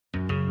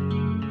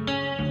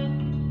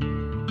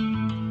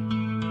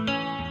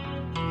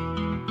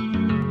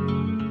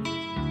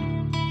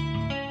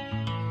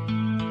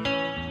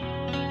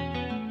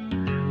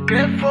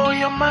Good for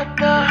your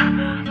mother.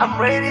 I'm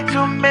ready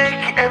to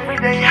make every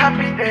day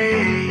happy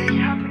day.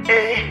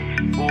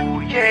 Oh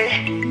yeah,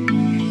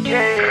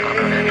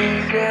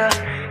 yeah.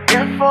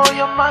 Good for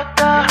your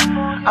mother.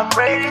 I'm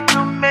ready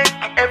to make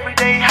every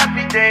day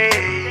happy day.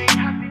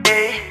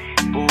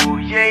 Oh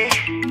yeah,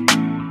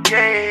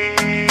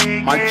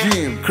 yeah. My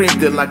gym, cream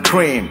de la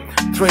cream.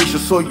 Treasure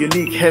so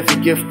unique, heavy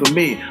gift to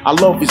me. I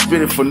love is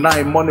beautiful,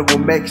 now money will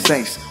make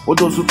sense. All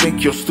those who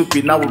think you're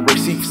stupid now will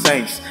receive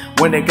sense.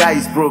 When a guy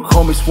is broke,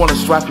 homies wanna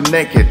strap him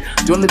naked.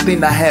 The only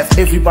thing I have,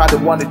 everybody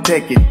wanna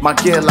take it. My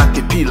girl like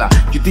a pillar,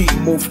 you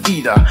didn't move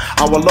either.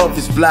 Our love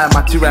is blind,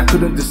 material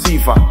couldn't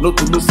deceive her. No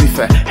to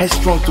Lucifer,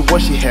 headstrong to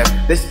what she have.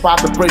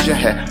 Despite the pressure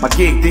here, my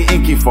gig they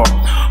ain't give up.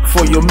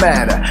 For your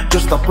matter,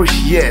 just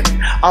appreciate.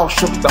 I'll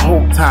shop the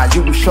whole time,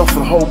 you will shop for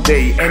the whole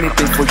day.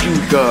 Anything for you,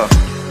 girl.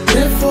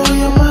 Good for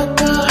your mother.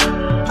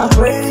 I'm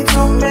ready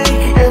to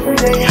make every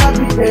day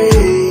happy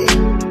day.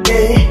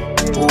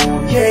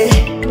 Oh yeah,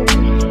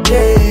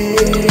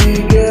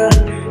 yeah.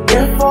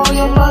 Good for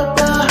your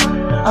mother.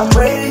 I'm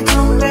ready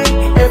to make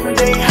every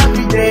day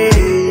happy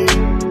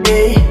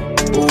day.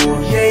 Oh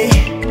yeah,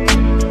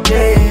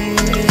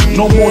 yeah.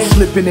 No more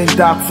sleeping in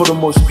dark for the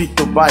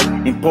mosquito bite.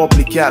 In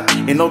public yard,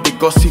 and all the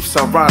gossips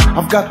around.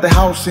 I've got the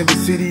house in the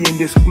city in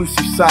the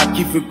exclusive side.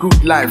 Give you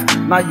good life,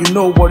 now you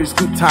know what is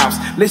good times.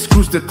 Let's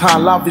cruise the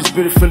town, love is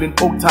beautiful in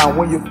Old Town.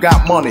 When you've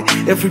got money,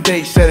 every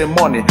day is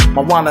ceremony.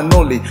 My one and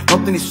only,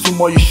 nothing is too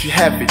much, you should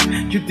have it.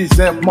 You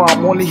deserve more,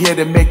 I'm only here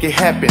to make it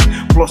happen.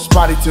 Plus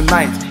party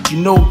tonight, you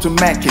know to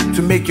make it,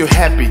 to make you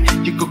happy.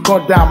 You could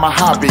cut down my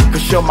hobby,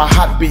 cause you're my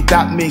heartbeat.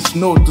 That means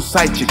no to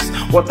side chicks.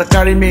 What I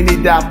carry me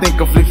need, I think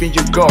of leaving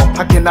you go.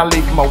 How can I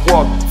leave my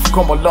world? I've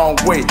come a long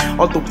way,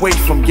 all the way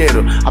from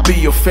ghetto. I'll be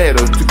your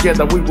pharaoh,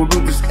 together we will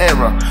rule this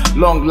era.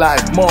 Long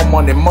life, more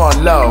money, more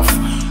love.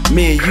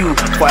 Me and you,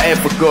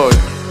 forever good.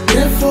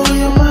 Good for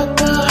your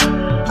mother.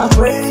 I'm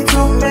ready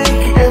to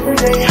make every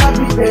day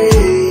happy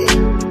day.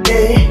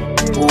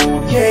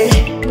 Oh yeah,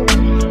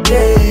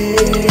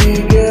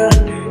 yeah.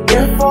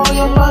 Good for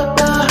your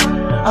mother.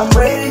 I'm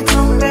ready to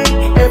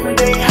make every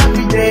day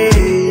happy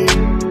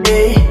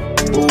day.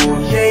 Oh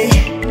yeah,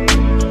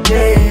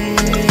 yeah.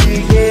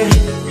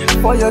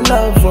 For your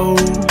love, oh,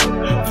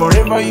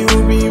 forever you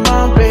will be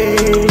my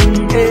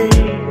baby.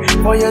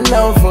 For your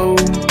love, oh,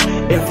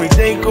 every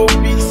day go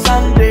be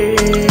Sunday,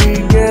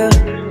 girl.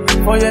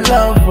 For your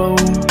love, oh,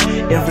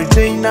 every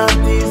day now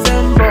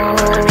December,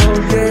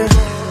 yeah.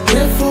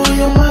 Good for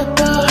your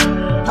mother.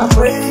 I'm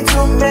ready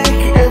to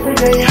make every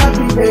day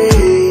happy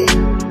day.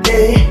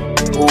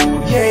 Oh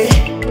yeah,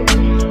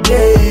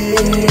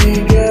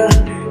 yeah.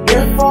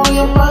 Good for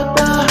your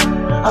mother.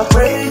 I'm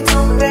ready to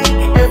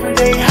make every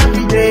day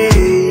happy day.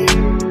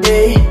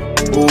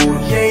 Oh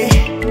yeah,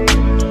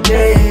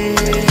 yeah.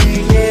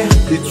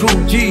 The true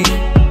G.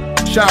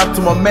 Shout out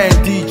to my man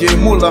DJ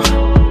Muller.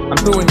 I'm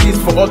doing this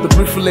for all the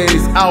beautiful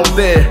ladies out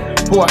there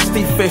who are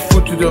still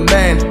faithful to the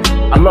man.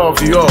 I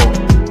love you all.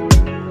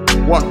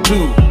 1,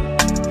 2.